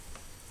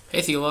Hey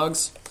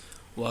Theologs,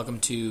 welcome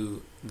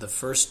to the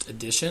first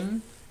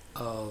edition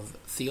of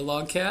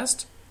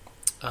Theologcast.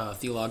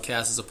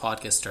 Theologcast is a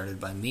podcast started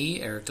by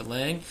me, Eric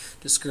DeLang,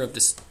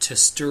 to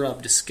stir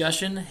up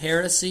discussion,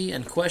 heresy,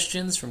 and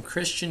questions from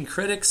Christian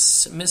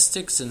critics,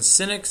 mystics, and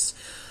cynics.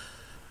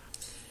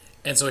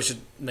 And so I should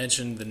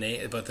mention the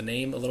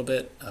name a little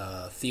bit.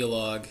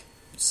 Theolog,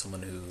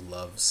 someone who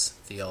loves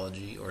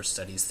theology or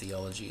studies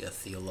theology, a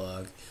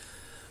theolog.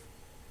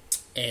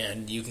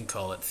 And you can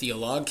call it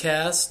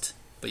Theologcast,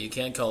 but you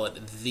can't call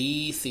it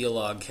the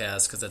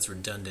Theologcast because that's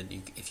redundant.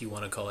 If you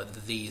want to call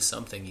it the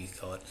something, you can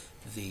call it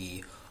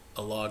the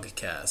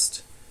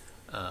Alogcast.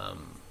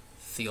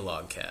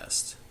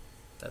 Theologcast.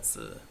 That's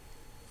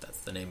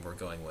the name we're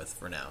going with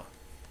for now.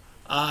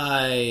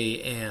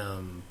 I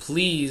am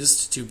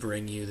pleased to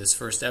bring you this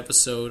first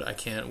episode. I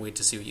can't wait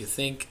to see what you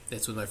think.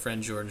 It's with my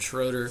friend Jordan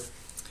Schroeder.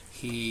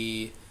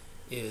 He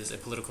is a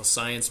political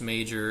science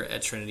major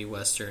at Trinity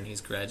Western.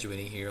 He's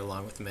graduating here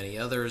along with many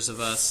others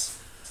of us.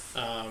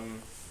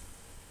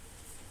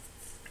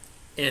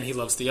 And he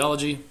loves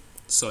theology,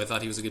 so I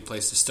thought he was a good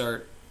place to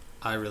start.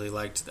 I really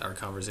liked our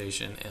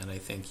conversation, and I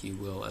think you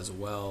will as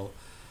well.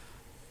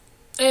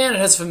 And it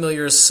has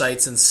familiar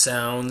sights and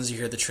sounds. You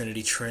hear the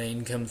Trinity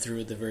train come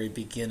through at the very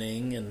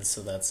beginning, and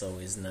so that's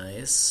always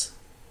nice.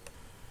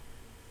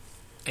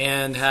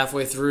 And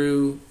halfway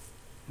through,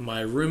 my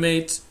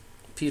roommate,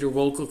 Peter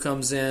Wolkel,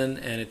 comes in,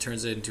 and it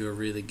turns into a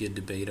really good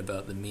debate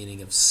about the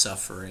meaning of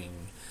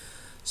suffering.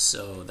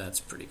 So that's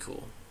pretty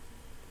cool.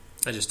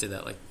 I just did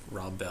that like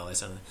Rob Bell. I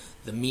sounded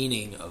the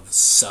meaning of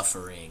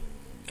suffering.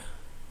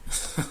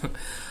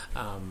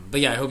 But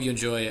yeah, I hope you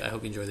enjoy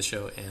the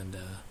show, and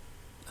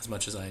as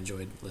much as I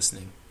enjoyed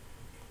listening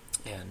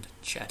and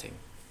chatting.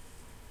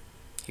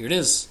 Here it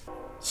is.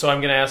 So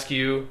I'm going to ask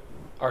you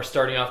our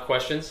starting off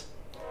questions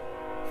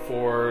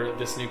for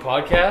this new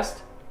podcast,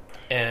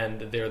 and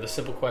they're the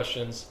simple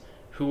questions: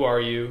 who are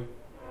you?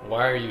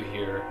 Why are you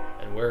here?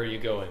 And where are you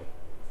going?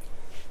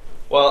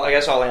 Well, I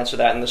guess I'll answer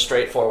that in the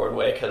straightforward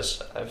way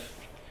because I've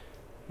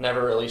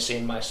never really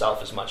seen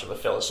myself as much of a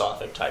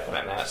philosophic type when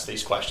I'm asked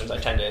these questions. I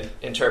tend to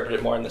interpret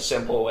it more in the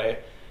simple way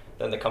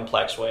than the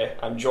complex way.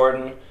 I'm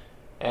Jordan,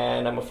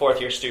 and I'm a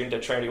fourth-year student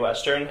at Trinity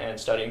Western and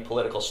studying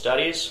political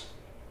studies.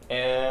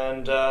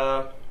 And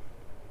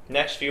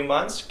next few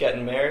months,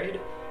 getting married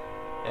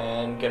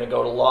and going to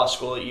go to law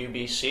school at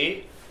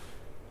UBC,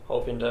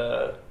 hoping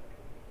to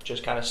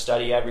just kind of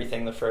study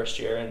everything the first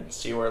year and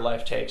see where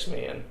life takes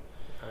me and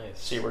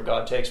see where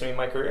God takes me in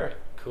my career.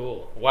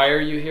 Cool. Why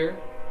are you here?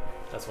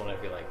 That's what I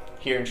feel like.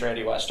 Here in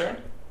Trinity Western?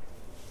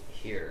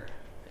 Here.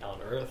 On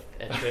Earth,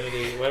 at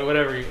Trinity,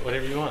 whatever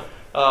you want.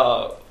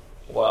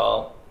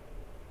 Well,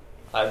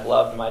 I've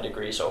loved my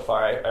degree so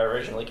far. I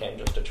originally came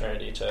just to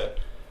Trinity to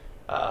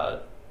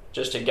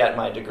get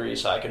my degree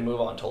so I could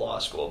move on to law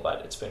school,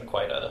 but it's been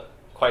quite a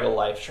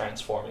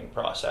life-transforming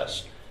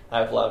process.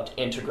 I've loved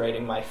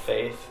integrating my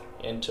faith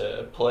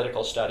into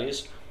political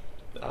studies.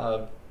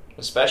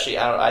 Especially,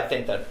 I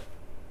think that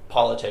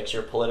politics,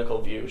 your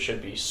political view,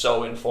 should be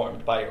so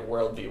informed by your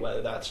worldview,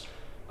 whether that's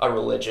a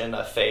religion,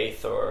 a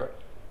faith, or,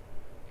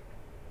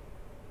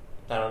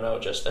 I don't know,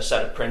 just a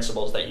set of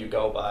principles that you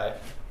go by.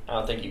 I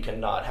don't think you can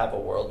not have a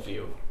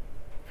worldview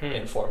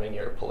informing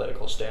your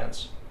political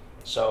stance.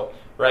 So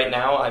right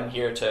now I'm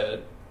here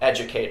to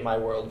educate my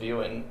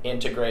worldview and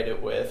integrate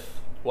it with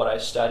what I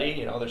study.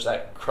 You know, there's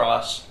that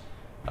cross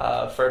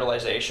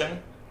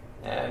fertilization,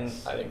 and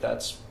Nice. I think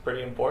that's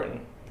pretty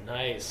important.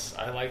 Nice.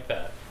 I like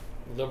that.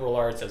 Liberal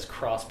arts as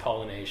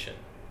cross-pollination.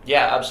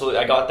 Yeah, absolutely.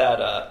 I got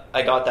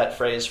that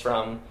phrase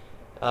from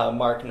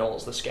Mark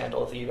Knowles, The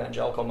Scandal of the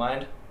Evangelical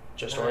Mind,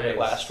 just heard it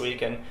last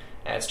week, and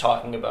it's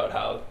talking about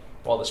how,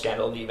 well, the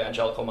scandal of the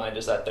evangelical mind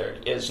is that there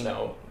is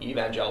no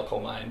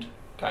evangelical mind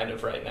kind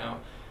of right now,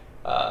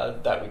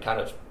 that we kind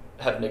of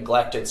have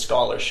neglected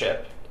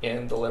scholarship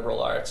in the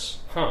liberal arts.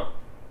 Huh.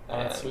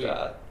 That's sweet.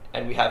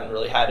 And we haven't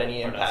really had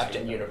any impact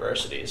in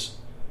universities.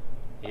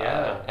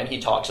 Yeah. And he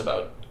talks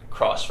about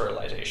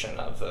cross-fertilization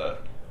of the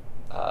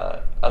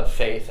of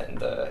faith and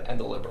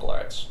the liberal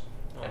arts,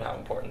 and how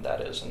important that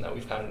is, and that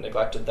we've kind of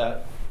neglected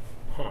that.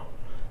 Huh.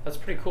 That's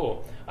pretty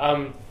cool.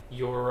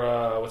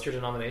 What's your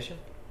denomination?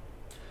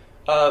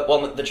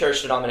 Well, the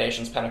church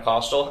denomination's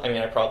Pentecostal. I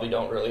mean, I probably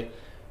don't really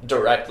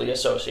directly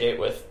associate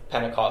with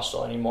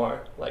Pentecostal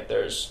anymore. Like,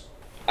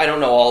 I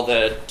don't know all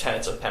the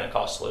tenets of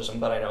Pentecostalism,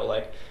 but I know,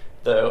 like,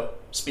 the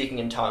speaking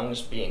in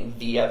tongues being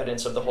the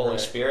evidence of the Holy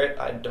Spirit.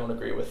 I don't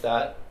agree with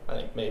that. I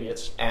think maybe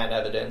it's an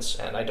evidence,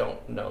 and I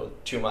don't know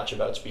too much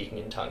about speaking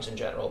in tongues in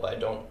general, but I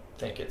don't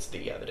think it's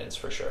the evidence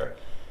for sure.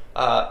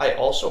 I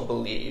also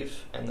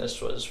believe, and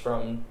this was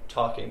from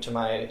talking to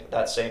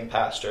that same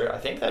pastor, I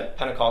think that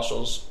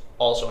Pentecostals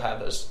also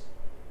have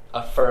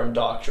a firm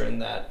doctrine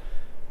that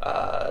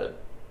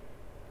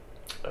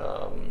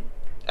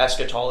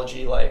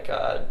eschatology, like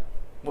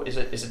is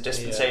it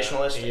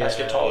dispensationalist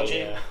eschatology?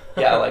 Yeah.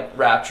 Yeah, like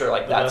rapture,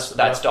 like that's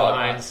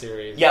dogma.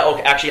 Series. Yeah,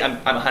 okay. Actually, I'm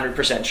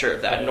 100% sure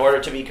of that. Yeah. In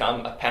order to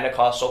become a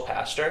Pentecostal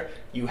pastor,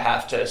 you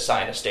have to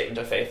sign a statement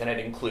of faith, and it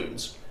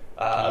includes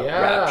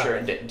rapture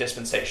and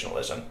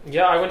dispensationalism.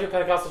 Yeah, I went to a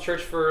Pentecostal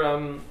church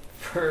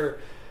for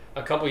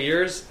a couple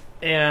years,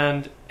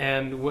 and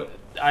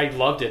I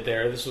loved it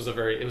there. This was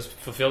it was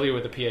familiar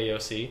with the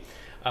PAOC,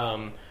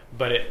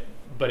 but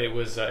it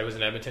was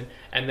in Edmonton,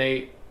 and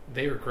they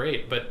were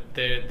great. But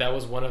that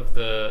was one of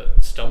the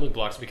stumbling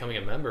blocks of becoming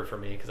a member for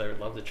me, because I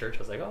loved the church. I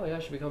was like, oh yeah, I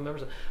should become a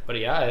member. But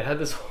yeah, it had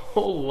this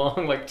whole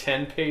long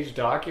 10-page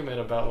document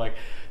about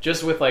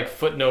just with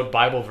footnote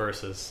Bible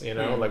verses,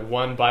 like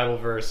one Bible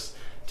verse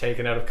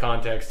taken out of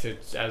context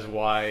as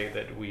why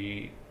that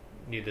we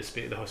need the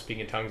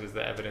speaking in tongues is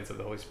the evidence of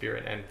the Holy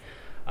Spirit, and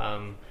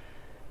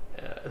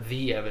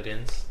the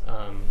evidence,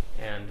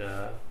 and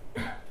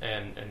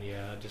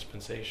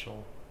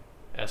dispensational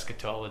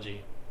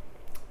eschatology,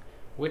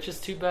 which is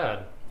too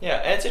bad. Yeah,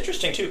 and it's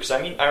interesting too, because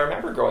I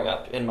remember growing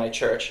up in my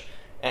church,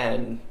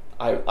 and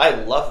I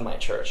love my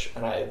church,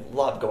 and I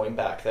love going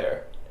back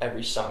there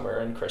every summer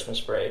and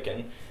Christmas break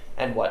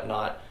and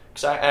whatnot.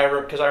 Because I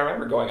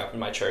remember growing up in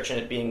my church and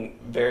it being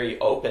very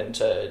open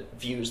to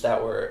views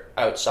that were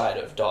outside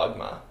of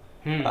dogma.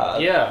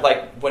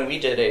 Like when we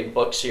did a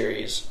book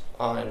series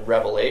on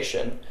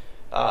Revelation,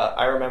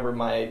 I remember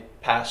my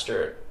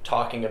pastor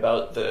talking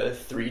about the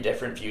 3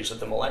 different views of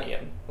the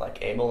millennium, like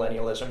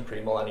amillennialism,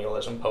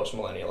 premillennialism,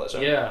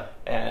 postmillennialism. Yeah.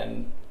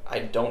 And I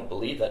don't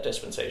believe that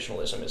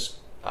dispensationalism is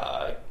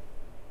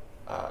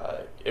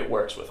it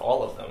works with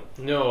all of them.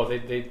 No,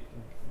 they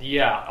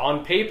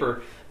on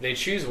paper they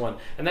choose one,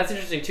 and that's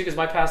interesting too, because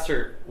my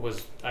pastor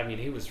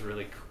he was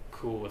really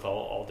cool with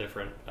all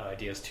different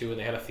ideas too, and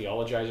they had a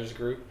theologizers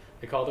group,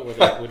 they called it, where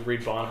they would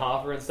read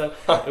Bonhoeffer and stuff.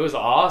 It was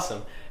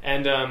awesome,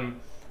 and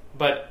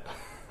but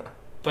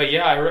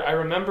yeah, I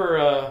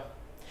remember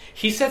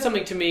he said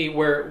something to me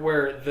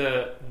where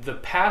the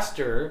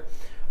pastor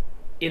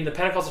in the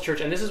Pentecostal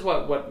church, and this is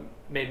what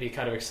made me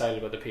kind of excited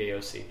about the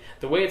PAOC.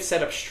 The way it's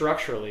set up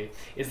structurally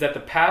is that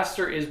the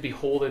pastor is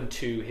beholden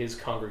to his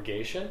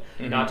congregation,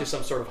 not to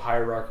some sort of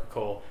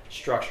hierarchical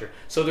structure.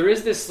 So there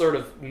is this sort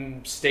of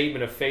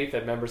statement of faith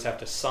that members have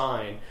to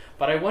sign,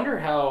 but I wonder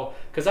how,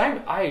 because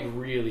I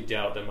really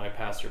doubt that my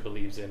pastor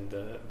believes in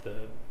the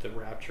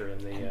rapture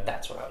and and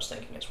that's what I was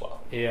thinking as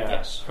well. Yeah.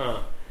 Yes.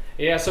 Huh.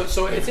 Yeah.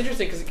 So it's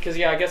interesting because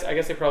I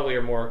guess they probably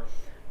are more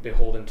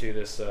beholden to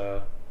this.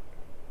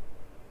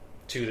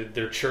 To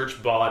their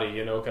church body,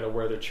 kind of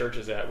where their church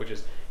is at, which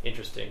is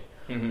interesting.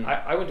 Mm-hmm.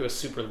 I went to a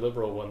super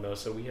liberal one though,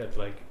 so we had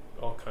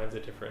all kinds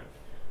of different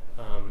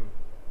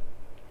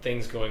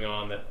things going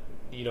on that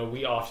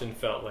we often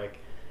felt like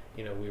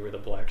we were the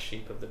black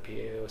sheep of the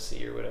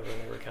PAOC or whatever, and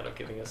they were kind of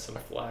giving us some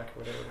flack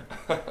or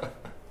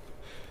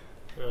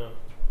whatever.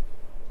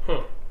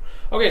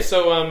 Okay,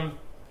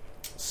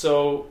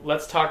 so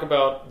let's talk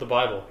about the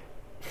Bible,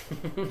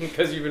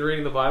 because you've been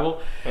reading the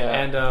Bible,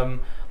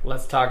 and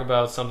let's talk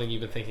about something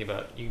you've been thinking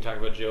about. You can talk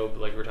about Job,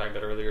 like we were talking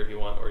about earlier, if you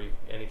want, or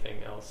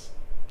anything else.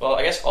 Well,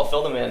 I guess I'll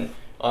fill them in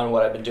on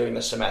what I've been doing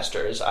this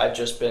semester. Is I've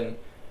just been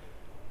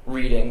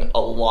reading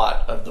a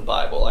lot of the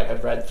Bible.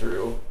 I've read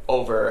through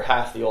over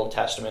half the Old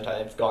Testament.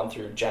 I've gone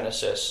through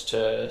Genesis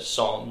to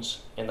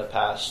Psalms in the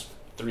past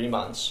 3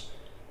 months.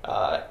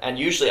 And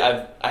usually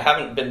I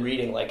haven't been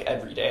reading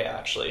every day,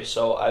 actually.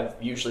 So I've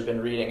usually been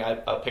reading,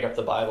 I'll pick up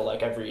the Bible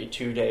every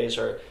 2 days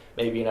or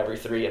maybe in every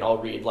 3, and I'll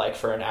read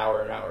for an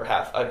hour and a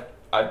half.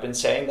 I've been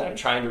saying that I'm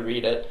trying to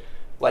read it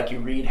like you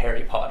read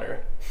Harry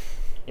Potter.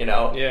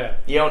 Yeah.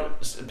 You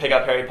don't pick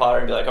up Harry Potter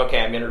and be like, okay,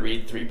 I'm going to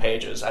read 3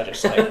 pages. I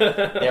just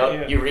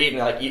you read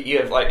and you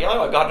have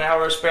I've got an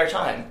hour of spare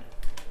time.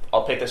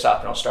 I'll pick this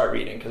up and I'll start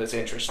reading because it's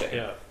interesting.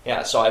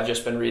 Yeah. So I've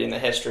just been reading the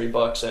history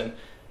books, and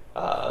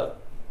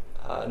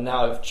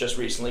now I've just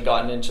recently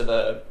gotten into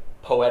the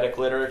poetic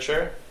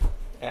literature,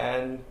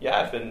 and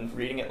I've been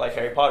reading it like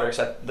Harry Potter,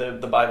 except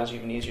the Bible's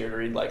even easier to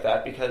read like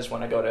that, because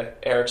when I go to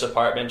Eric's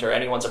apartment or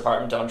anyone's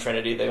apartment on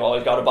Trinity, they've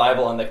always got a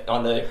Bible on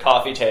the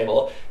coffee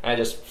table, and I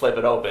just flip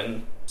it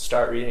open,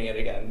 start reading it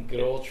again. Good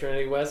old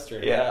Trinity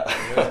Western. Yeah.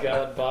 Everyone's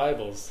got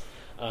Bibles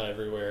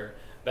everywhere.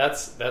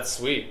 That's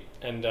sweet.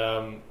 And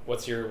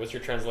what's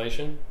your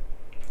translation?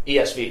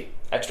 ESV,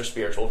 extra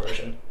spiritual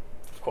version,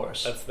 of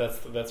course.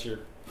 That's your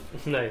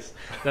nice.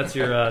 That's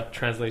your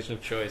translation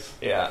of choice.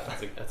 Yeah,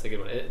 that's a good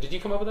one. Did you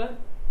come up with that?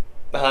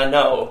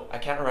 No, I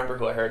can't remember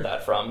who I heard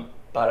that from,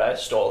 but I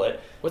stole it.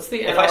 What's the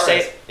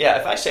NRS?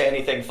 If I say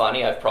anything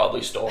funny, I've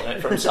probably stolen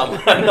it from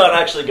someone. I'm not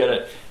actually good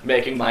at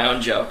making my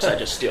own jokes. I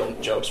just steal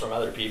jokes from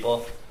other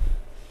people.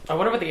 I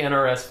wonder what the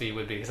NRSV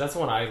would be, because that's the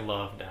one I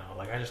love now.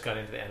 I just got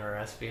into the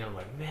NRSV, and I'm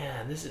like,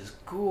 man, this is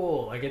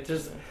cool.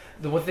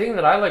 The one thing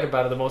that I like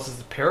about it the most is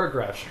the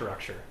paragraph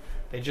structure.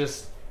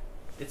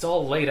 It's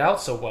all laid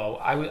out so well.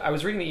 I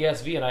was reading the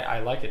ESV, and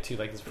I liked it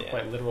too. It's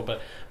quite literal,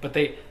 but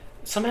they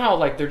somehow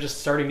they're just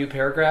starting new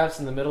paragraphs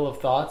in the middle of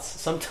thoughts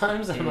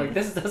sometimes. And I'm like,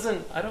 this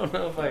doesn't. I don't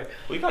know if I.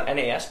 We got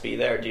NASB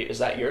there. Is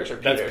that yours or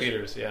Peter's? That's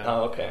Peter's. Yeah.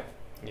 Oh, okay.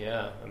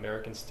 Yeah,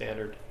 American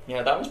Standard.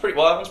 Yeah, that one's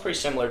pretty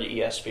similar to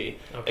ESV,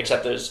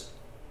 except there's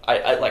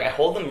I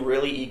hold them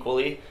really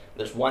equally.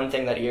 There's one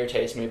thing that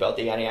irritates me about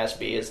the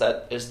NASB is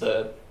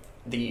the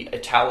the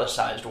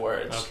italicized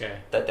words Okay.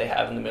 that they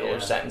have in the middle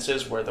of Yeah.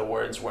 sentences, where the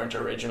words weren't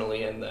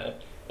originally in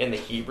the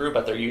Hebrew,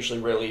 but they're usually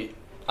really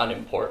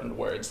unimportant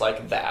words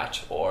like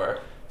that, or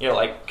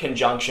like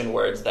conjunction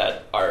words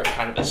that are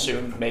kind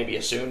of maybe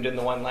assumed in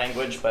the one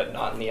language but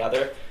not in the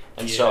other.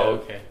 And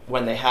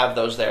when they have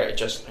those there,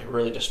 it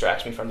really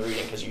distracts me from the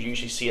reading, because you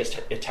usually see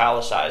it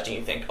italicized and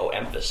you think, oh,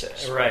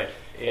 emphasis. Right.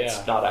 Yeah.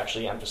 It's not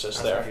actually emphasis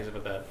I was there. confused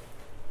about that.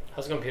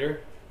 How's it going, Peter?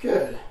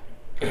 Good.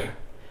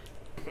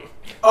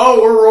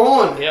 Oh, we're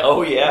rolling. Yeah.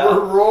 Oh, yeah.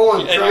 We're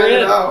rolling. And Trying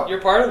it out. You're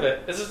part of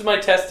it. This is my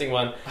testing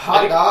one. Hot I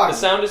think dog. the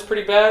sound is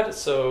pretty bad,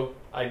 so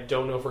I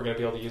don't know if we're going to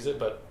be able to use it,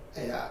 but...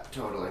 Yeah,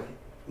 totally.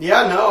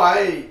 Yeah, no,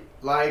 I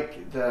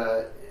like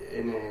the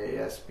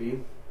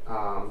NASB.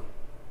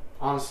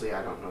 Honestly,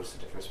 I don't notice the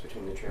difference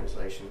between the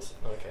translations.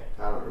 Okay.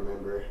 I don't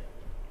remember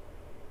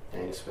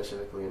anything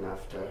specifically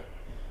enough to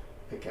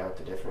pick out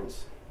the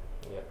difference.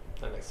 Yeah,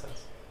 that makes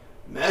sense.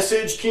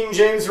 Message, King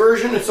James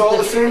Version, it's all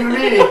the same to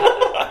me.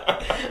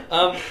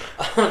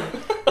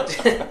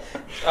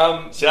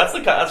 See,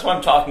 that's what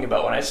I'm talking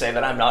about when I say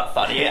that I'm not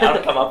funny. I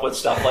don't come up with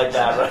stuff like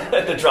that right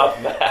at the drop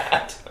of the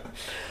hat.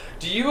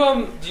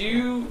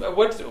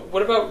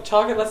 What about let's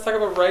talk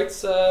about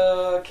Wright's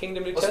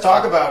Kingdom New Let's Testament.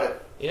 talk about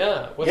it.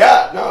 Yeah.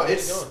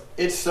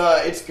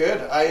 It's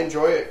good. I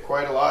enjoy it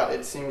quite a lot.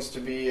 It seems to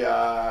be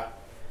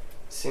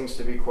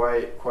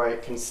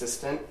quite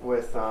consistent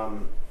with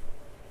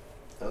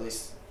at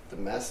least the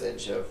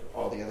message of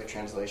all the other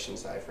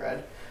translations I've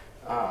read,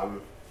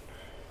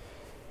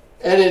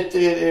 and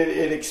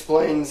it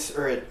explains,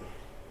 or it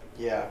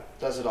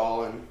does it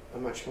all in a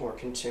much more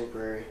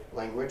contemporary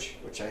language,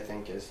 which I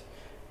think is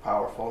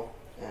powerful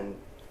and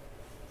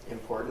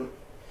important.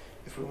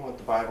 If we want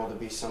the Bible to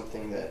be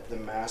something that the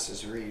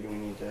masses read, we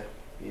need to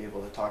be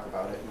able to talk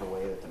about it in a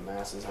way that the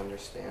masses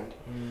understand.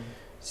 It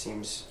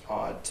seems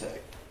odd to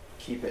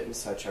keep it in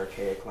such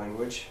archaic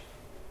language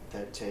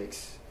that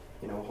takes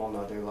a whole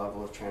nother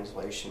level of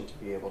translation to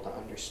be able to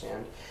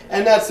understand.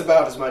 And that's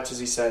about as much as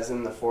he says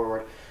in the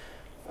foreword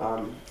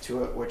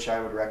to it, which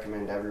I would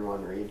recommend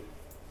everyone read,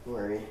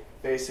 where he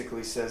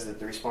basically says that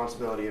the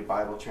responsibility of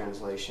Bible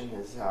translation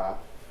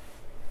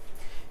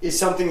is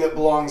something that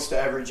belongs to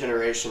every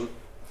generation.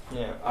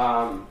 Yeah.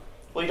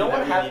 Well, you don't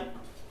want to have...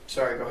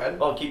 Sorry, go ahead.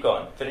 Well, keep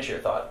going. Finish your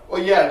thought.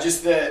 Well, yeah,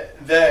 just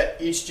that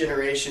each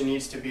generation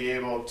needs to be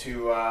able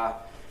to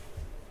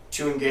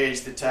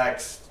engage the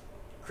text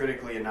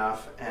critically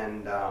enough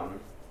and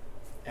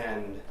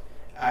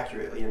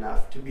accurately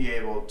enough to be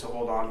able to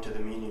hold on to the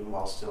meaning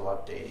while still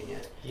updating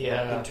it.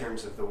 Yeah. In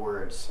terms of the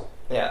words.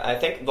 Yeah, I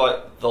think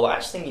the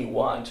last thing you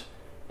want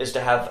is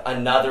to have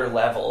another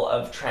level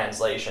of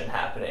translation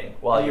happening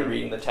while you're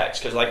reading the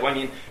text. Because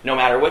no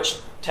matter which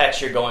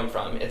text you're going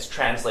from, it's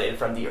translated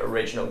from the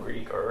original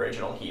Greek or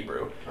original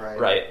Hebrew,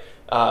 right?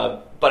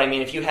 But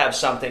if you have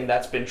something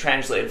that's been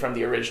translated from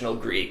the original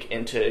Greek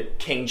into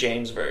King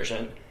James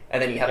Version,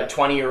 and then you have a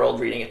 20-year-old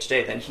reading it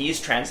today, then he's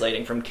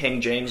translating from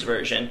King James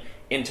Version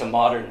into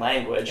modern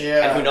language,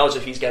 and who knows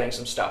if he's getting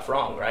some stuff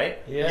wrong, right?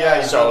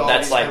 Yeah, so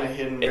that's like kind of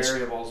hidden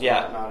variables.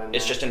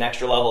 It's just an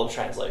extra level of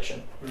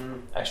translation,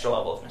 extra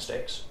level of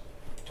mistakes.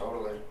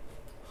 Totally.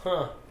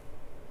 Huh.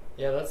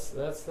 Yeah, that's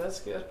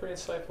pretty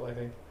insightful, I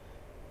think.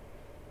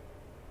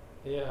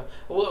 Yeah.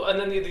 Well, and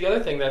then the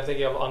other thing that I'm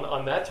thinking of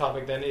on that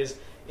topic then is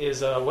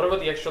what about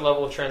the extra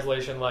level of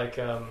translation, like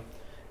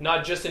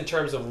not just in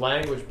terms of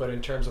language, but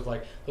in terms of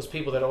like those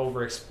people that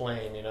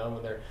over-explain,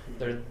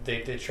 when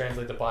they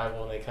translate the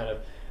Bible and they kind of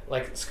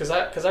like, because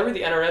I read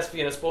the NRSV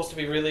and it's supposed to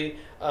be really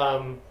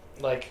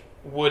like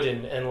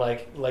wooden and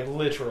like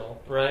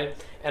literal, right?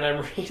 And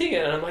I'm reading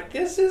it and I'm like,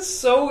 this is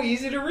so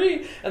easy to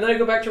read. And then I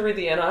go back to read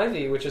the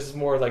NIV, which is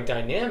more like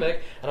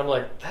dynamic, and I'm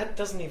like,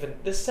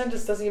 this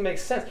sentence doesn't even make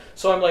sense.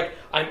 So I'm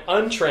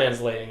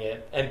untranslating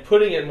it and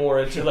putting it more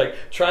into like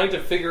trying to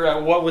figure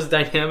out what was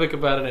dynamic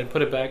about it and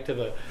put it back to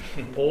the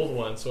old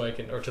one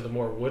or to the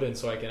more wooden,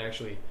 so I can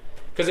actually,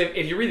 because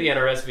if you read the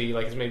NRSV,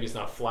 like maybe it's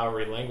not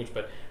flowery language,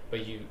 but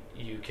you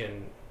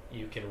can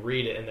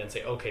read it and then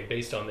say, okay,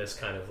 based on this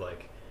kind of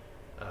like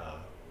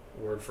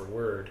word for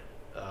word,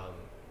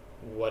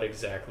 what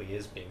exactly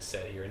is being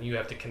said here, and you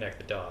have to connect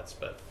the dots.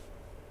 But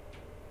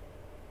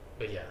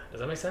yeah,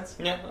 does that make sense?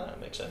 Yeah, that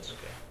makes sense.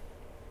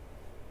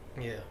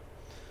 Okay. Yeah.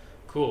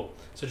 Cool.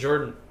 So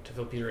Jordan, to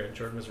fill Peter in,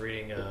 Jordan was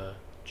reading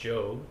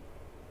Job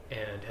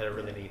and had a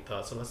really neat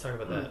thought. So let's talk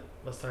about that.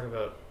 Let's talk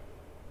about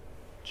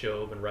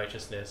Job and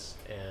righteousness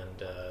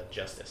and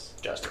justice.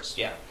 Justice,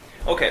 yeah.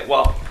 Okay,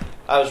 well,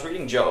 I was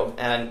reading Job,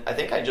 and I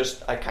think I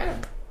kind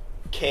of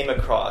came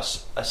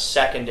across a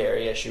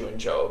secondary issue in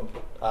Job.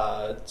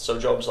 So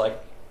Job's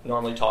like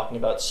normally talking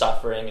about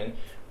suffering and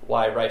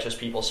why righteous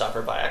people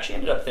suffer, but I actually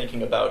ended up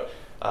thinking about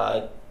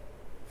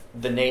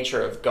the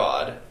nature of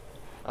God.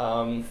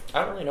 I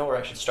don't really know where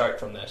I should start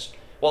from this.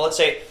 Well, let's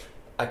say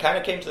I kind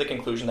of came to the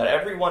conclusion that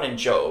everyone in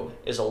Job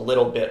is a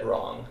little bit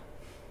wrong.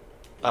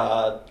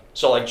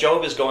 So like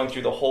Job is going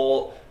through the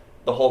whole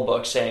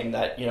book saying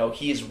that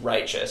he's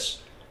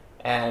righteous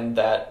and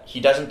that he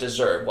doesn't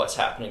deserve what's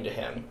happening to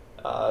him.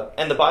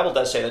 And the Bible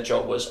does say that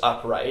Job was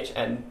upright,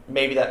 and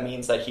maybe that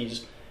means that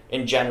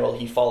in general,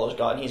 he follows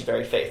God, and he's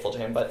very faithful to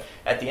him. But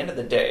at the end of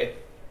the day,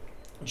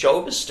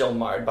 Job is still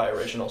marred by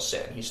original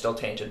sin. He's still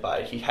tainted by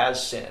it. He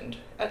has sinned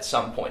at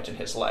some point in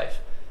his life.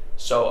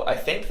 So I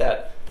think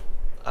that,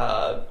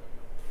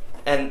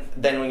 and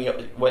then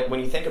when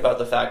you think about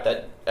the fact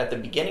that at the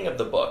beginning of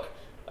the book,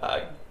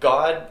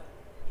 God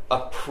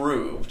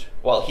approved,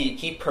 well,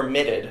 he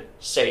permitted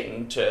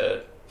Satan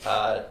to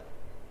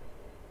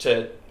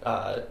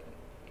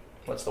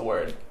what's the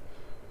word?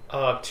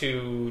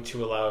 To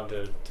allow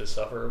him to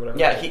suffer or whatever.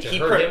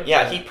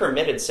 Yeah, he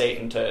permitted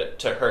Satan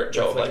to hurt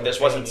Job. Like, this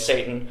wasn't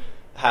Satan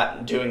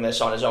doing this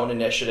on his own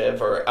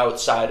initiative or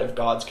outside of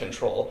God's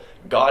control.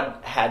 God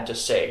had to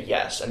say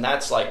yes, and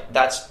that's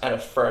an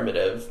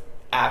affirmative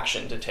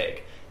action to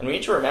take. And we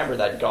need to remember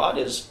that God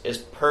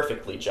is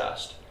perfectly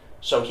just,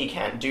 so he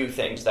can't do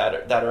things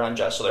that are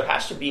unjust. So there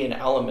has to be an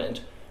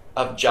element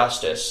of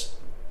justice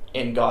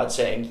in God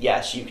saying,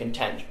 yes, you can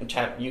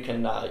you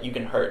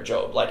can hurt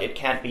Job. Like, it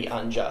can't be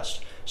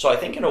unjust. So I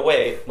think in a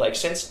way, like,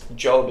 since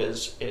Job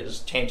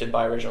is tainted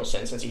by original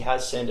sin, since he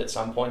has sinned at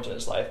some point in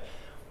his life,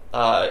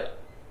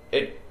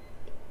 it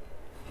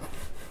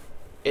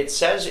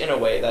says in a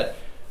way that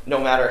no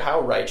matter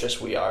how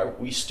righteous we are,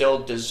 we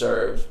still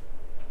deserve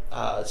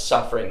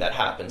suffering that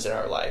happens in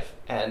our life.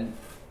 And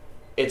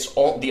it's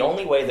the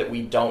only way that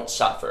we don't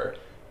suffer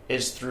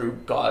is through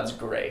God's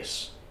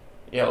grace.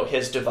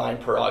 His divine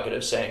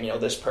prerogative saying,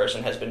 this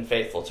person has been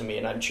faithful to me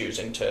and I'm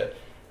choosing to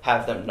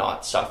have them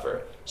not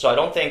suffer. So I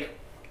don't think,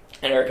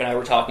 and Eric and I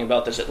were talking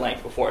about this at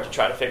length before to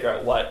try to figure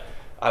out what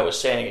I was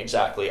saying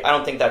exactly. I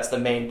don't think that's the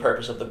main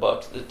purpose of the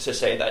book, to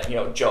say that,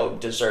 Job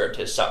deserved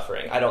his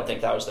suffering. I don't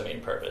think that was the main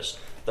purpose.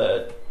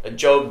 The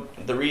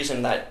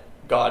reason that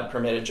God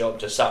permitted Job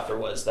to suffer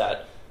was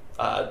that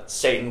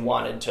Satan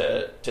wanted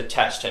to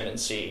test him and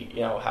see,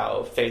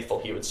 how faithful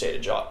he would stay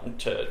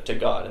to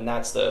God, and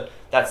that's the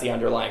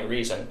underlying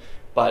reason.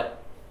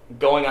 But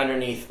going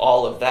underneath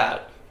all of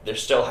that, there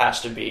still has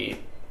to be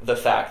the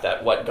fact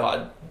that what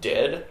God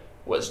did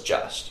was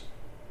just,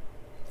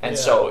 and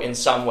so in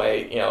some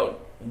way,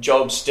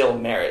 Job still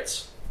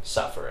merits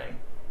suffering.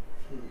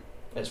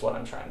 Is what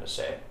I'm trying to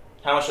say.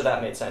 How much of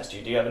that made sense to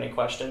you? Do you have any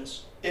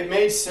questions? It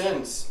made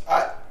sense.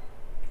 I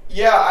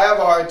have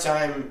a hard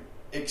time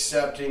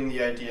accepting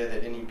the idea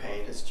that any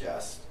pain is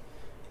just.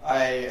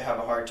 I have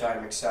a hard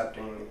time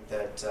accepting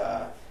that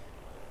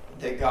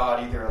that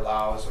God either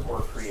allows or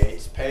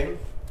creates pain,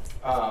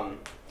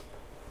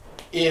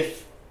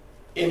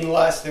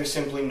 unless there's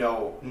simply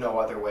no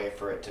other way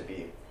for it to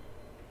be.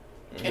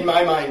 Mm-hmm. In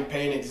my mind,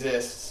 pain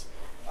exists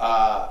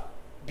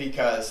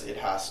because it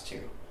has to.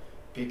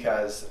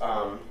 Because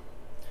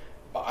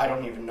I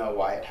don't even know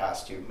why it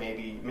has to.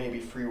 Maybe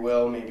free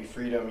will, maybe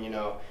freedom.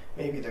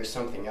 Maybe there's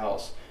something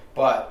else.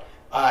 But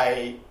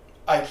I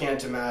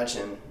can't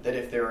imagine that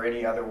if there were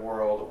any other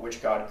world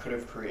which God could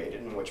have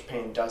created in which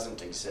pain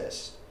doesn't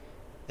exist,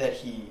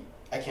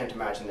 I can't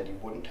imagine that he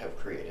wouldn't have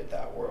created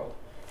that world.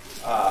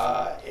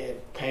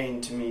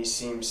 Pain to me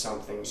seems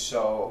something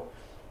so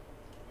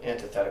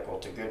antithetical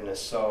to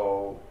goodness,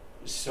 so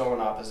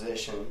in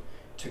opposition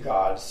to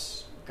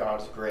God's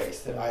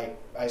grace, that I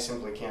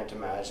simply can't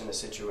imagine a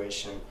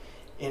situation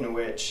in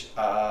which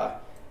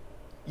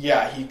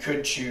he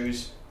could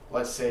choose,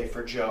 let's say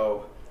for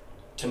Job,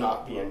 to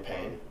not be in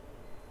pain,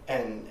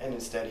 and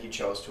instead he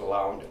chose to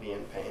allow him to be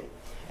in pain.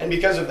 And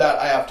because of that,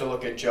 I have to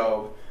look at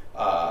Job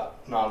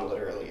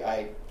non-literally.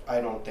 I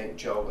don't think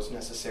Job was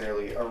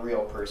necessarily a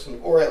real person,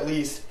 or at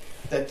least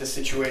that the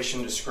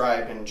situation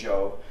described in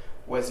Job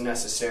was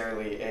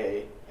necessarily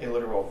a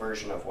literal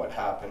version of what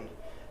happened.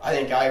 I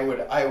think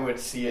I would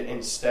see it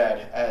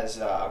instead as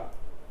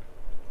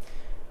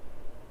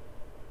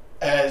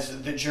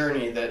the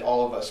journey that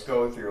all of us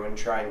go through in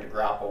trying to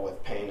grapple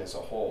with pain as a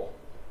whole.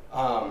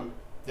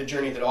 The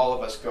journey that all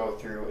of us go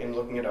through in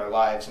looking at our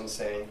lives and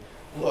saying,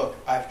 look,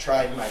 I've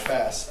tried my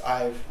best.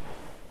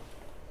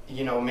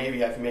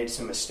 Maybe I've made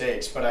some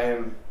mistakes, but I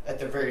am at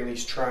the very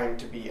least trying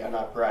to be an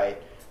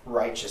upright,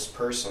 righteous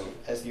person,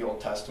 as the Old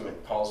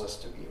Testament calls us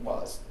to be.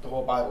 Well, as the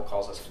whole Bible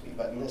calls us to be,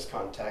 but in this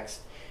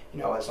context,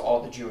 as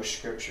all the Jewish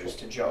scriptures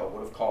to Job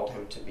would have called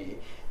him to be.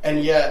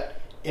 And yet,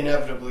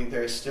 inevitably,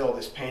 there's still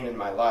this pain in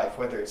my life,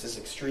 whether it's as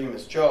extreme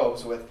as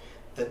Job's with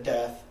the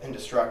death and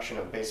destruction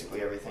of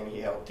basically everything he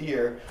held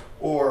dear,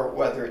 or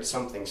whether it's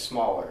something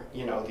smaller,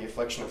 the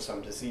affliction of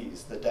some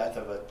disease, the death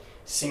of a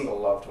single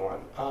loved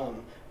one,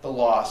 the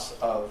loss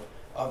of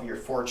your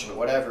fortune,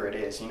 whatever it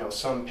is,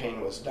 some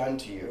pain was done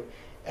to you.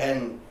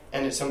 And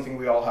it's something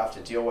we all have to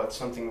deal with,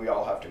 something we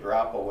all have to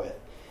grapple with.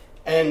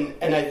 And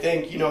I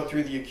think,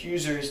 through the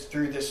accusers,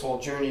 through this whole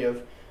journey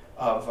of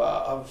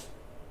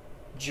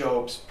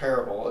Job's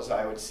parable, as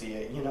I would see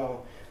it,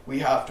 we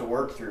have to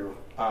work through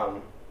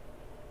kind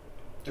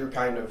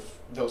of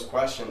those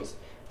questions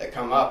that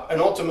come up.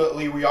 And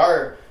ultimately we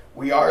are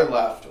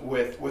left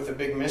with a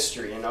big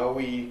mystery.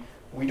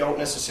 We don't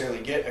necessarily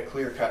get a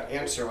clear-cut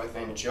answer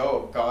within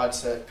Job. God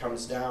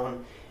comes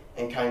down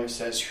and kind of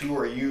says, who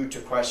are you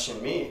to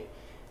question me?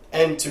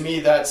 And to me,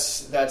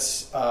 that's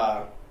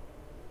kind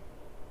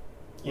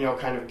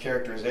of a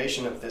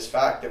characterization of this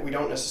fact that we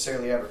don't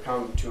necessarily ever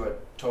come to a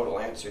total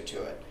answer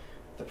to it.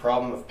 The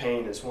problem of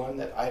pain is one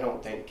that I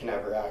don't think can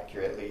ever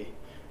accurately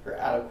or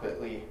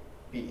adequately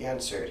be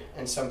answered,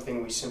 and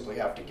something we simply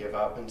have to give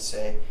up and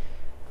say,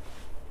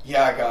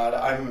 yeah, God,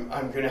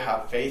 I'm going to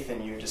have faith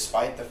in you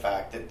despite the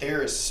fact that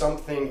there is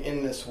something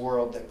in this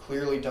world that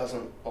clearly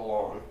doesn't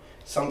belong,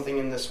 something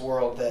in this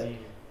world that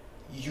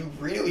you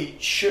really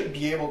should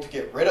be able to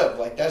get rid of.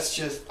 Like, that's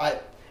just, I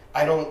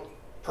don't,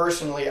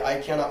 personally,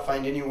 I cannot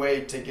find any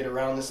way to get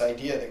around this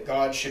idea that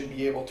God should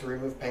be able to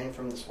remove pain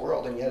from this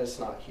world, and yet it's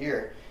not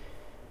here.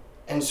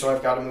 And so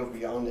I've got to move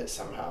beyond it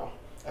somehow.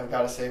 I've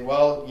got to say,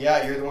 well,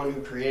 yeah, you're the one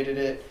who created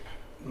it.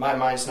 My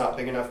mind's not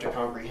big enough to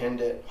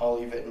comprehend it. I'll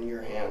leave it in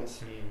your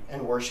hands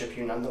and worship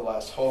you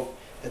nonetheless. Hope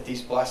that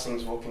these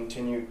blessings will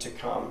continue to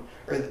come,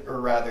 or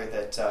rather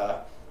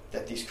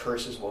that these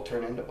curses will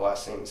turn into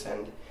blessings,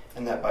 and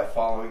that by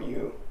following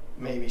you,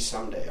 maybe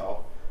someday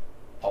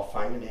I'll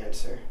find an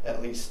answer.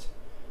 At least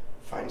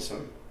find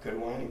some good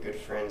wine and good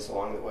friends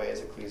along the way,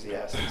 as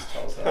Ecclesiastes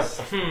tells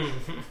us.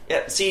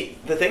 Yeah, see,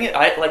 the thing is,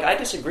 I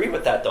disagree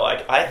with that, though.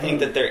 I think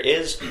that there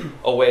is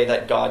a way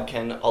that God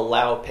can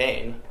allow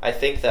pain. I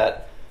think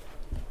that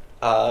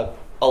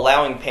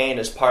allowing pain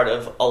is part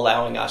of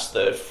allowing us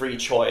the free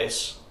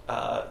choice.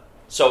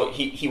 So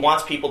he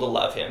wants people to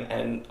love him,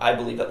 and I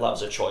believe that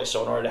love's a choice.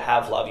 So in order to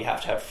have love, you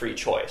have to have free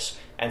choice.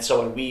 And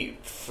so when we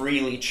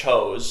freely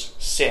chose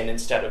sin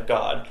instead of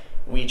God,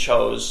 we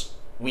chose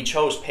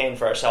pain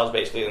for ourselves,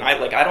 basically. And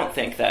I don't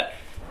think that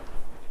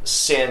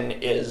sin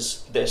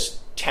is this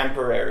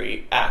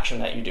temporary action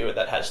that you do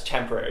that has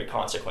temporary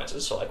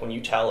consequences. So like when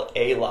you tell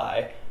a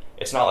lie,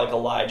 it's not like a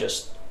lie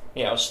just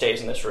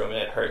stays in this room and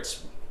it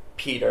hurts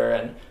Peter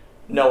and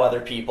no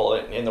other people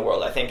in the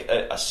world. I think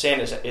a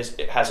sin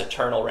it has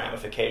eternal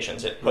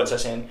ramifications. It puts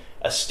us in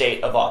a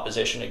state of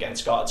opposition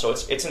against God. So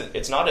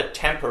it's not a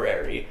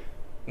temporary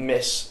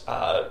it's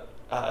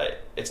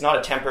not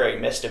a temporary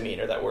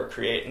misdemeanor that we're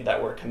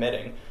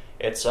committing.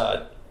 It's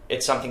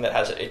something that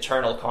has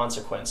eternal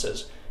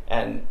consequences,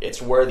 and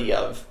it's worthy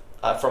of,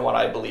 from what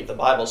I believe the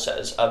Bible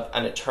says, of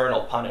an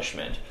eternal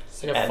punishment.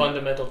 It's like a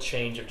fundamental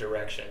change of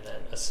direction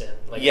then, a sin.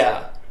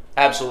 Yeah,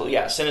 absolutely.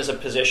 Yeah, sin is a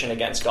position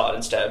against God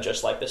instead of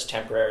just like this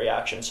temporary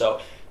action. So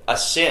a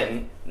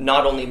sin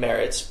not only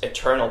merits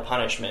eternal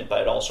punishment,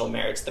 but it also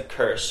merits the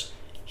curse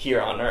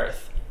here on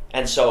earth.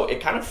 And so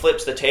it kind of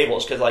flips the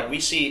tables, because like we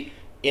see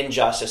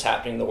injustice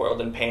happening in the world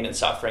and pain and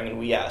suffering, and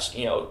we ask,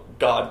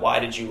 God, why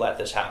did you let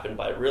this happen?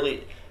 But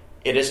really,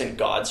 it isn't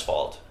God's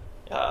fault.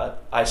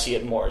 I see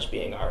it more as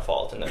being our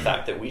fault, and the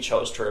fact that we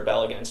chose to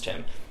rebel against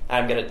him.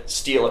 I'm going to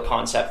steal a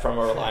concept from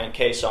a Reliant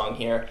K song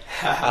here,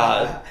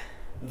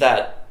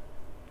 that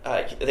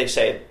they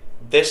say,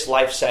 this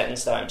life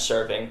sentence that I'm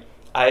serving,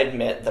 I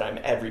admit that I'm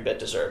every bit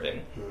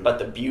deserving, but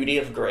the beauty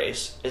of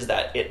grace is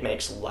that it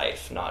makes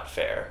life not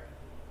fair.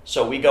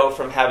 So we go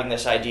from having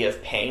this idea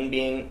of pain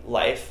being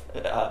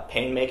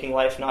pain making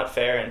life not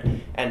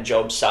fair, and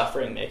Job's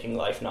suffering making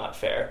life not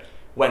fair,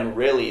 when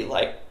really,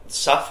 like,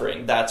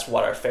 suffering, that's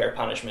what our fair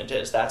punishment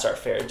is. That's our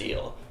fair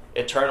deal.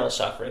 Eternal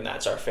suffering,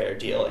 that's our fair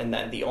deal. And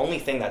then the only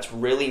thing that's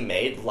really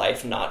made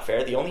life not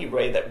fair, the only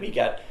way that we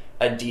get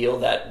a deal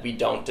that we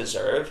don't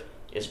deserve,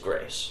 is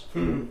grace.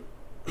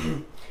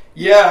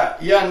 Yeah,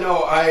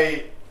 no,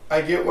 I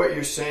get what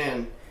you're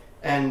saying,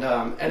 and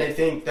I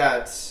think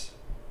that's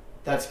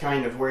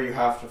kind of where you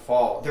have to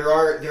fall. There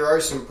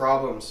are some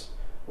problems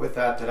with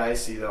that I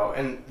see, though,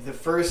 and the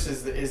first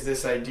is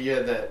this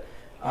idea that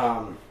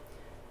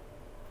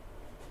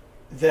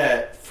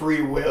that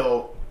free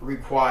will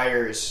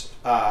requires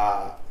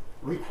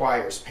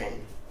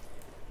pain.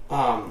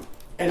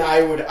 And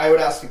I would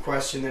ask the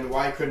question, then,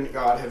 why couldn't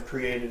God have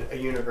created a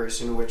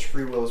universe in which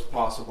free will is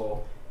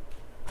possible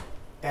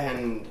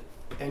and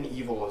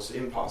evil is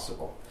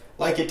impossible?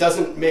 Like, it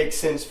doesn't make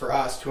sense for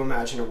us to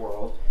imagine a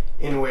world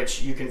in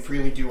which you can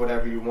freely do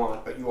whatever you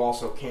want, but you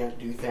also can't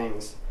do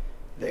things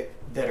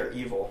that are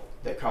evil,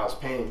 that cause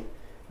pain.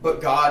 But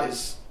God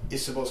is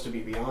supposed to be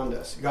beyond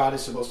us. God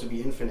is supposed to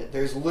be infinite.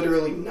 There's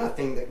literally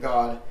nothing that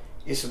God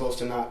is supposed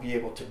to not be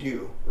able to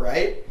do,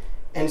 right?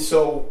 And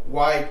so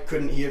why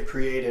couldn't he have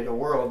created a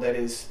world that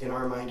is, in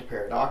our mind,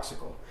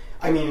 paradoxical?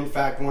 I mean, in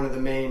fact, one of the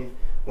main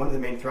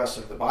thrusts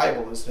of the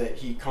Bible is that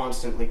he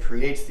constantly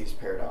creates these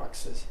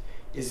paradoxes.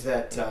 Is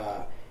that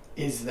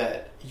he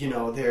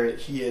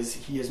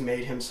has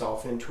made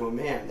himself into a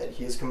man, that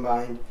he has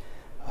combined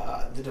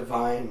the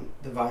divine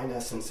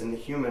essence and the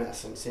human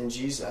essence in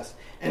Jesus,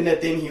 and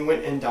that then he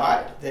went and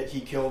died, that he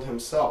killed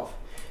himself.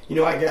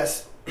 I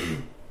guess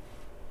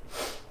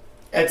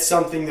it's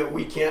something that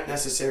we can't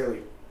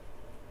necessarily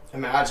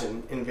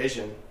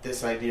envision,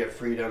 this idea of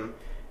freedom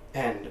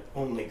and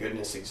only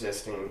goodness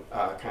existing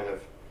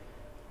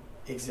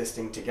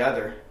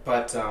together.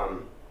 But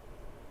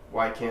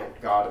why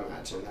can't God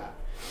imagine that?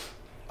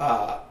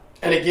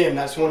 And again,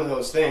 that's one of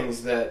those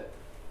things that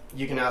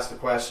you can ask the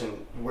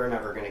question, we're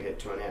never going to get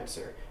to an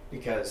answer,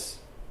 because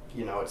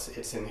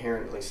it's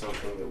inherently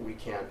something that we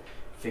can't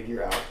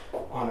figure out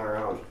on our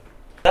own.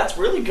 That's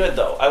really good,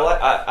 though.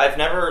 I've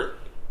never,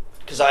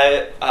 because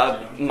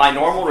my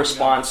normal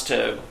response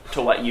to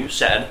what you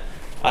said,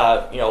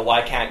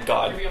 why can't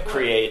God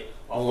create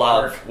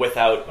love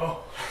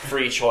without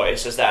free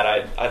choice, is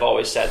that I've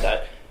always said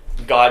that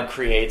God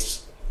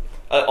creates,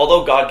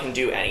 although God can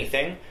do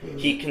anything,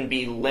 he can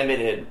be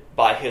limited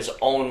by his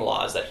own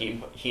laws that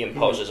he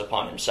imposes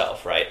upon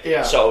himself, right?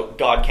 Yeah. So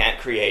God can't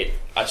create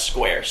a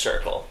square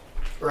circle.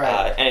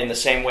 Right. And in the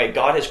same way,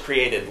 God has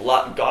created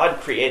love.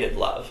 God created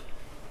love.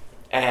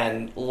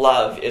 And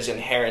love is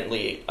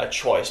inherently a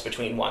choice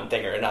between one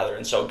thing or another.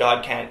 And so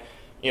God can't,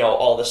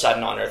 all of a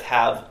sudden on earth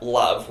have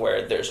love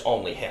where there's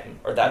only him.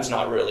 Or that's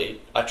not really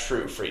a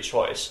true free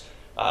choice.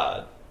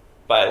 But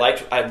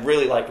I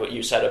really liked what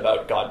you said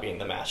about God being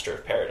the master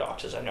of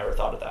paradoxes. I never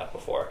thought of that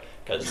before.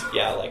 Because,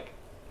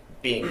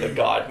 being the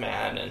God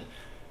man, and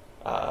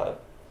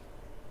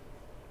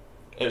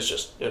it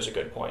was a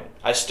good point.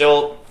 I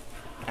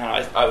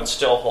would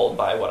still hold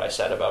by what I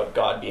said about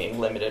God being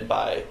limited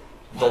by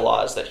the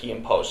laws that he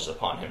imposes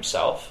upon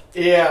himself.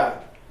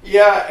 Yeah,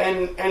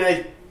 and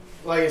I,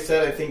 like I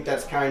said, I think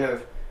that's kind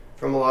of,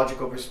 from a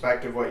logical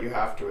perspective, what you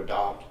have to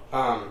adopt.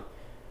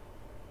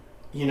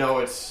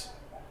 It's,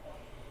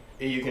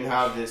 you can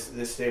have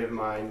this state of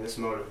mind, this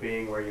mode of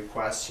being, where you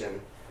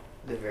question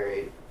the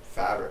very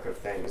fabric of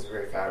things, the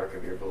very fabric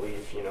of your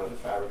belief, the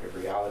fabric of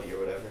reality or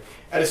whatever.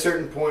 At a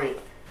certain point,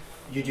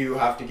 you do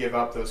have to give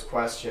up those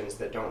questions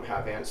that don't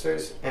have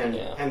answers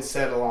and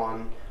settle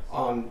on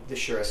the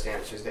surest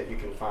answers that you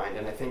can find.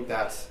 And I think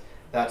that's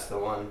the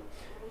one,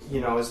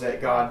 is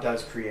that God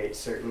does create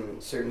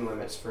certain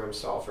limits for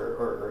himself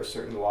or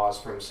certain laws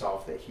for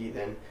himself that he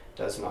then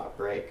does not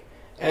break.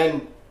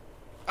 And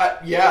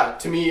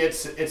to me,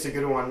 it's a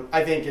good one.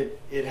 I think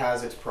it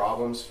has its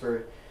problems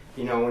for,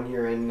 when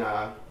you're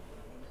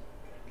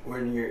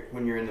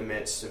in the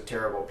midst of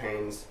terrible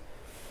pains,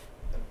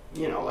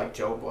 like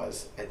Job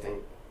was. I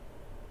think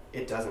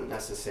it doesn't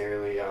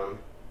necessarily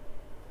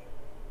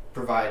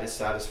provide as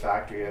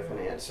satisfactory of an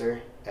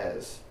answer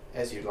as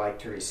you'd like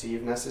to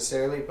receive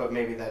necessarily, but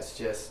maybe that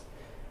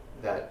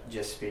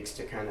just speaks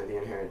to kind of the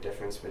inherent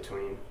difference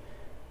between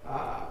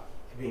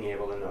being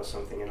able to know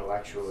something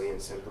intellectually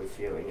and simply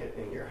feeling it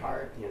in your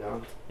heart,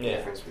 the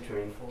difference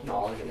between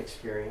knowledge and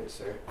experience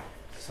or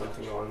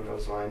something along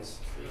those lines.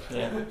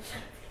 Yeah.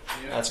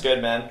 That's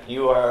good, man.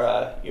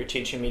 You're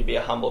teaching me to be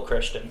a humble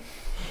Christian.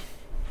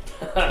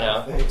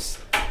 Thanks.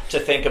 To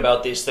think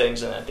about these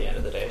things, and at the end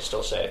of the day,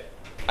 still say,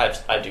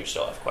 I do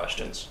still have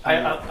questions.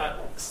 I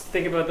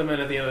think about them,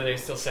 and at the end of the day,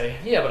 still say,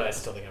 yeah, but I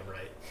still think I'm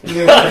right.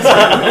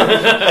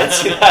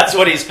 That's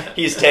what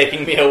he's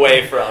taking me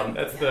away from.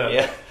 That's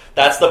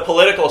the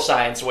political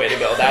science way to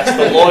go. That's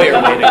the lawyer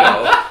way to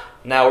go.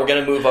 Now we're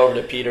going to move over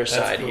to Peter's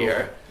side cool.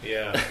 Here.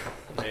 Yeah.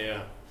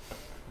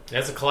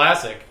 That's a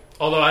classic.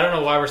 Although I don't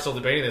know why we're still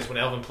debating this when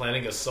Alvin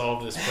Plantinga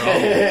solved this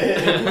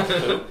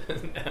problem.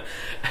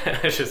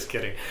 Just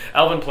kidding.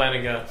 Alvin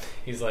Plantinga,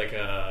 he's like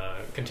a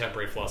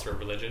contemporary philosopher of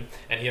religion,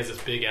 and he has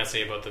this big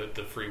essay about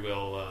the free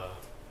will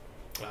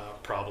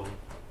problem,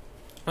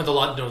 or the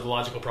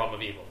logical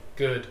problem of evil.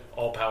 Good,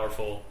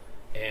 all-powerful,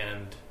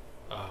 and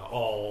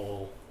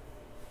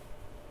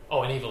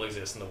and evil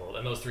exists in the world.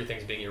 And those three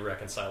things being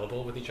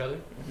irreconcilable with each other.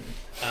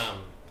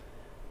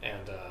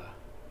 And then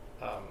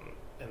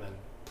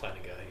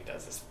Plantinga, he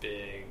does this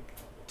big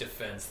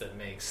defense that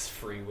makes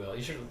free will.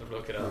 You should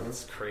look it up. Mm-hmm.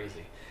 It's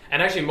crazy.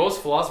 And actually,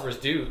 most philosophers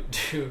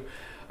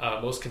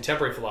most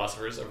contemporary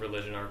philosophers of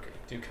religion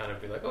do kind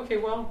of be like, okay,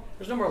 well,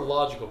 there's no more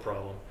logical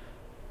problem,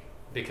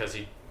 because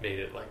he made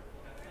it like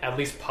at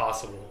least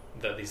possible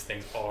that these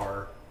things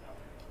are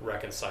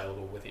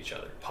reconcilable with each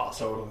other.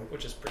 Possible, totally.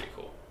 Which is pretty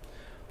cool.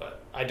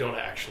 But I don't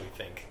actually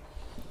think,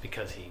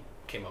 because he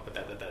came up with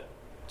that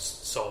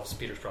solves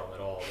Peter's problem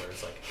at all, where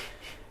it's like,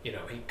 he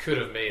could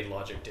have made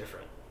logic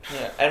different.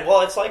 Yeah, and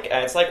well, it's like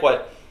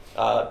what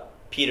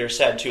Peter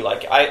said too.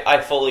 Like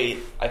I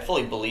fully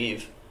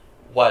believe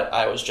what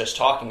I was just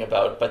talking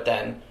about, but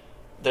then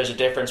there's a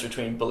difference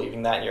between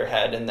believing that in your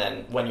head and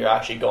then when you're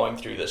actually going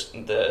through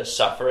the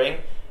suffering,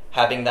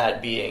 having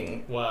that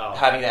bring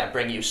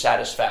you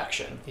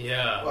satisfaction.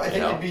 Yeah, well, I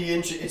think it'd be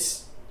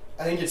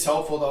I think it's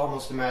helpful to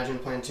almost imagine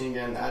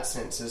Plantinga in that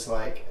sense as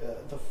like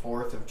the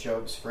fourth of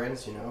Job's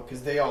friends,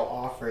 because they all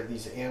offer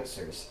these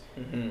answers.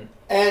 Mm-hmm.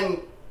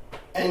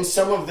 And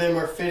some of them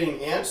are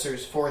fitting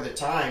answers for the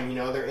time,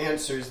 they're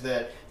answers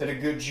that a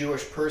good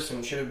Jewish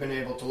person should have been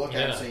able to look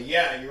at and say,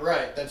 yeah, you're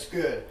right, that's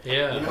good.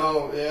 Yeah.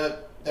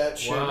 That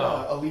should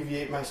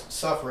alleviate my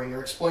suffering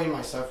or explain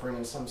my suffering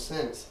in some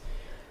sense.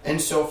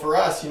 And so for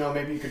us,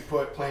 maybe you could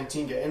put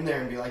Plantinga in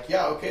there and be like,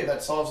 yeah, okay,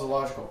 that solves a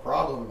logical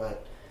problem,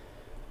 but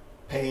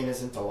pain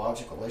isn't a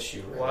logical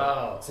issue, really.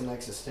 Wow. It's an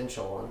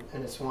existential one.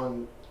 And it's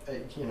one,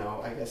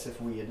 I guess if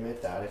we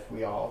admit that, if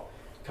we all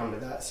come to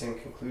that same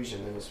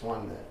conclusion, then it's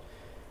one that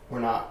we're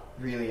not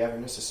really ever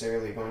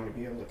necessarily going to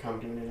be able to come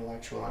to an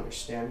intellectual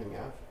understanding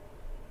of.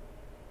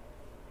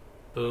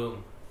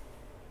 Boom.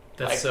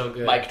 That's so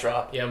good. Mic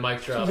drop. Yeah,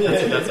 mic drop.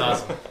 That's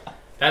awesome.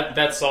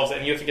 That solves it.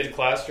 And you have to get to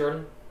class,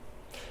 Jordan?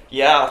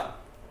 Yeah.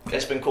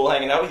 It's been cool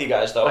hanging out with you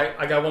guys, though.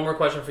 I got one more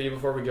question for you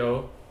before we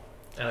go,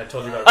 and I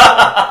told you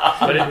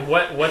about it.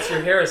 But what's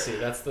your heresy?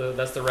 That's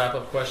the wrap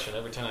up question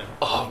every time.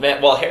 Oh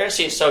man, well,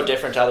 heresy is so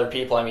different to other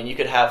people. I mean, you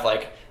could have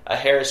like a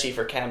heresy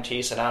for Cam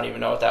Teese, and I don't even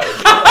know what that would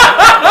be.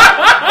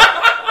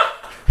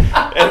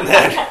 And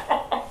then,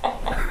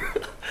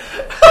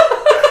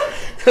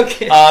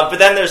 Okay. but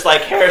then there's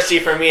like heresy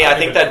for me. I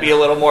think that'd be a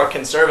little more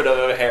conservative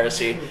of a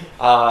heresy.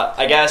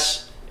 I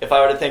guess if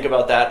I were to think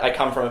about that, I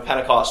come from a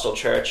Pentecostal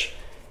church,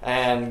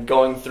 and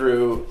going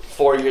through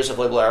 4 years of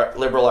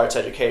liberal arts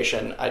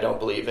education, I don't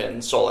believe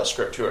in sola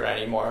scriptura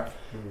anymore.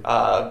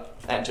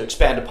 And to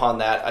expand upon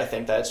that, I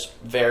think that's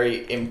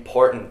very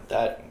important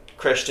that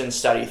Christians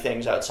study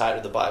things outside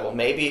of the Bible.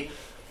 Maybe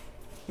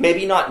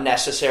not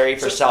necessary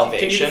for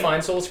salvation. Can you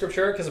define sola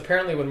scriptura? Because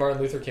apparently when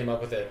Martin Luther came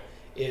up with it,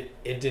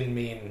 it didn't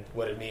mean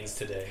what it means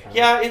today.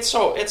 Yeah, it's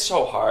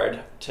so hard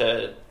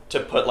to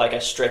put like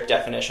a strict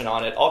definition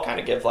on it. I'll kind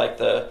of give like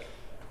the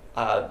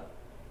I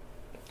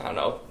don't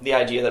know, the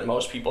idea that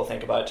most people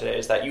think about today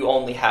is that you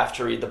only have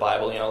to read the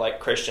Bible. You know, like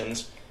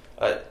Christians,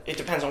 it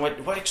depends on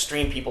what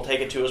extreme people take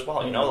it to as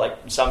well. You know, like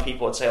some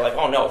people would say like,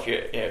 oh no,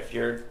 if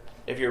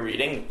you're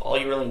reading, all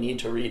you really need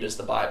to read is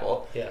the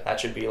Bible. Yeah. That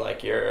should be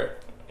like your,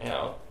 you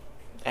know,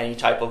 any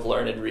type of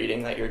learned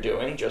reading that you're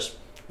doing, just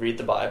read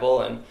the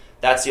Bible, and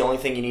that's the only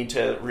thing you need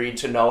to read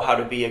to know how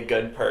to be a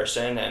good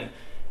person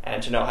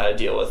and to know how to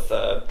deal with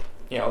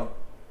you know,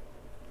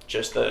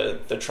 just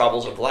the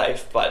troubles of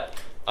life. But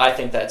I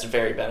think that's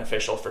very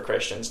beneficial for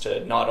Christians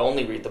to not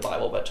only read the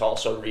Bible, but to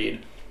also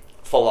read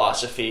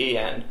philosophy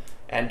and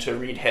to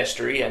read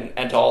history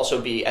and to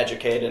also be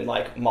educated in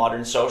like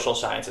modern social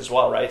science as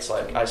well, right? So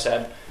like I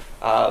said,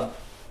 I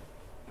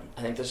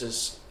think this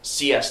is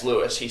C.S.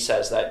 Lewis. He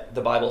says that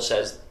the Bible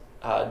says,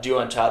 do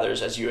unto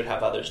others as you would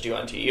have others do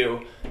unto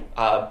you,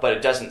 but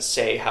it doesn't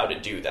say how to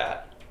do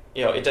that.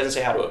 You know, it doesn't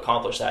say how to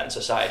accomplish that in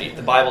society.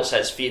 The Bible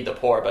says feed the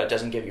poor, but it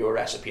doesn't give you a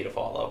recipe to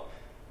follow.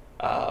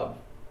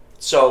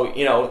 So,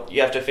 you know,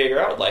 you have to figure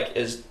out, like,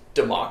 is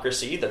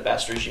democracy the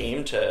best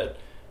regime to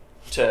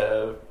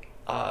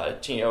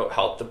you know,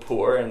 help the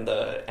poor and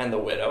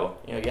the widow?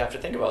 You know, you have to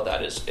think about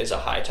that. Is a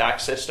high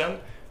tax system,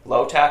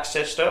 low tax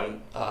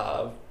system,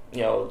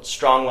 you know,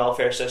 strong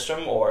welfare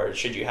system, or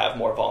should you have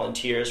more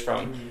volunteers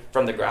from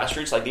the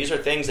grassroots? Like, these are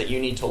things that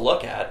you need to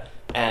look at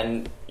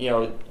and, you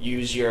know,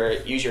 use your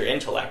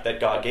intellect that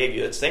God gave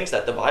you. It's things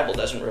that the Bible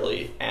doesn't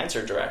really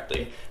answer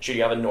directly. Should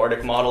you have a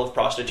Nordic model of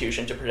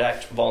prostitution to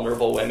protect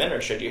vulnerable women,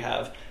 or should you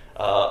have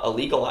a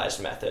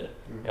legalized method?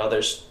 You know,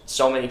 there's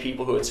so many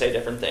people who would say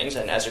different things,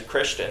 and as a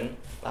Christian,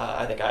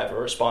 I think I have a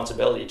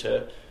responsibility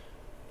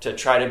to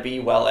try to be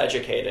well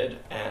educated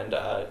and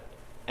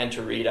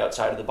to read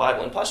outside of the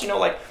Bible. And plus, you know,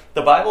 like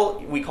the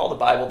Bible, we call the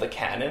Bible the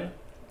canon,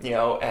 you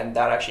know, and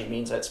that actually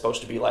means that it's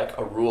supposed to be like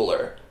a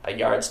ruler, a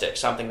yardstick,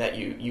 something that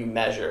you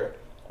measure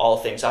all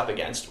things up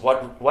against.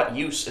 What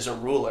use is a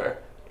ruler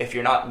if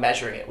you're not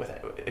measuring it with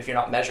it, if you're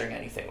not measuring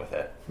anything with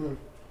it?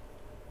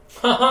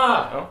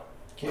 Haha.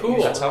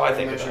 Cool. That's how I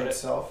think measure about it.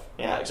 itself.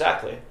 Yeah,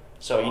 exactly.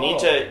 So you need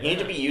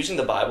to be using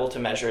the Bible to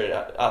measure it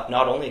up,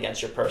 not only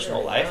against your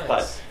personal life,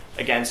 but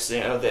against,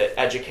 you know, the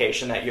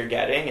education that you're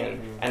getting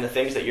and the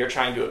things that you're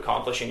trying to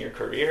accomplish in your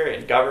career,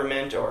 in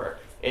government, or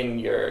in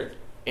your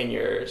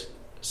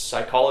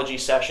psychology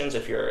sessions.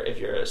 If you're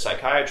a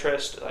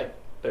psychiatrist, like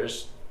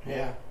there's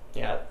yeah,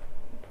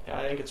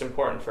 I think it's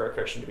important for a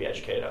Christian to be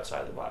educated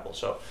outside of the Bible.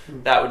 So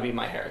that would be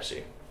my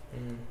heresy.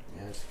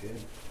 Yeah, that's good.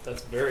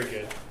 That's very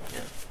good. Yeah.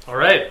 All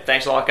right.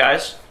 Thanks a lot,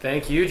 guys.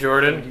 Thank you,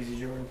 Jordan. Easy,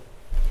 Jordan.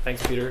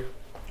 Thanks, Peter.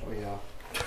 Oh yeah.